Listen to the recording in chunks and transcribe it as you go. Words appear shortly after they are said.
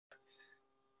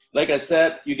like I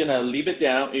said, you're gonna leave it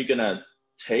down. You're gonna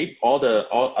tape all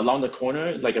along the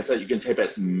corner. Like I said, you can tape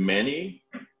as many,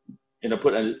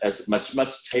 put as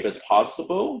much tape as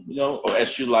possible, or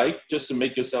as you like, just to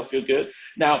make yourself feel good.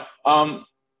 Now,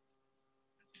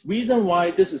 reason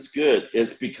why this is good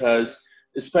is because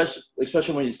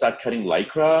especially when you start cutting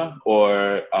lycra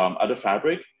or other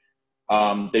fabric,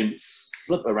 they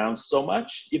slip around so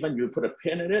much. Even you put a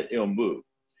pin in it, it'll move.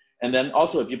 And then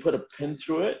also, if you put a pin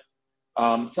through it,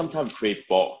 sometimes create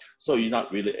bulk, so you're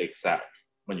not really exact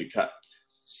when you cut.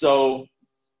 So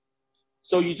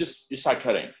you start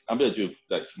cutting. I'm gonna do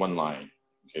like one line.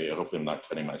 Okay, hopefully I'm not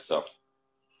cutting myself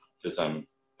because I'm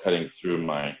cutting through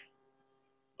my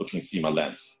looking see my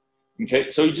length. Okay,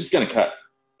 so you're just gonna cut,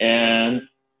 and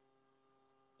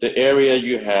the area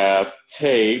you have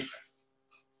tape,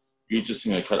 you're just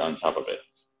gonna cut on top of it.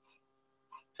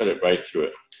 Cut it right through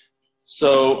it.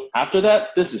 So after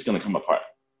that, this is gonna come apart.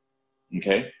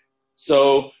 Okay,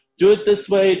 so do it this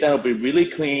way, that'll be really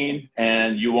clean,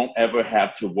 and you won't ever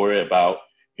have to worry about,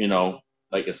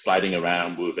 like it's sliding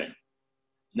around, moving.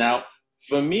 Now,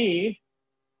 for me,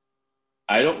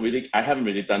 I haven't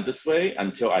really done this way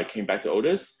until I came back to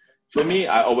Otis. For me,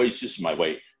 I always use my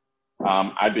weight.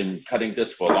 I've been cutting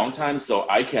this for a long time, so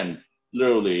I can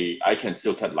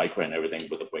still cut lycra and everything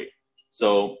with the weight.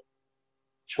 So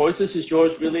choices is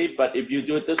yours really, but if you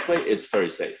do it this way, it's very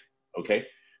safe, okay?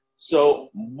 So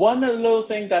one little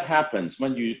thing that happens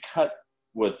when you cut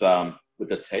with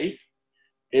the tape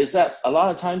is that a lot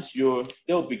of times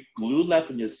there'll be glue left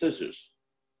in your scissors.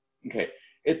 Okay,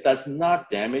 it does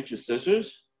not damage your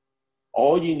scissors.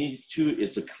 All you need to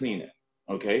is to clean it.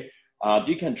 Okay,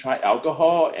 you can try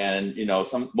alcohol, and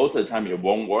most of the time it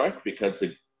won't work because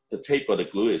the tape or the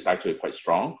glue is actually quite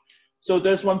strong. So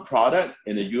there's one product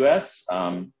in the U.S.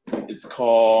 It's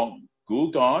called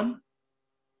Glue Gone.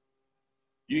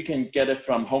 You can get it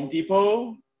from Home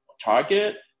Depot,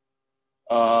 Target,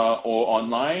 or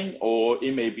online, or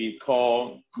it may be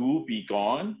called Glue Be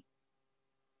Gone.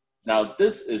 Now,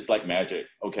 this is like magic,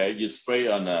 okay? You spray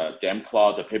on a damp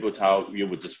cloth, a paper towel, you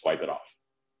would just wipe it off,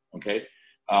 okay?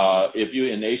 If you're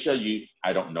in Asia,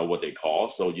 I don't know what they call,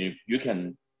 so you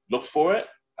can look for it,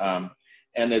 and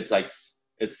it's like,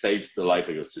 it saves the life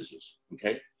of your scissors,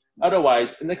 okay?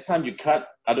 Otherwise, the next time you cut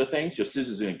other things, your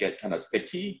scissors are gonna get kind of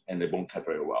sticky and they won't cut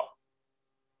very well.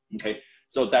 Okay,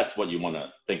 so that's what you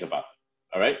wanna think about,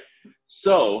 all right?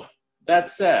 So, that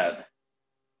said,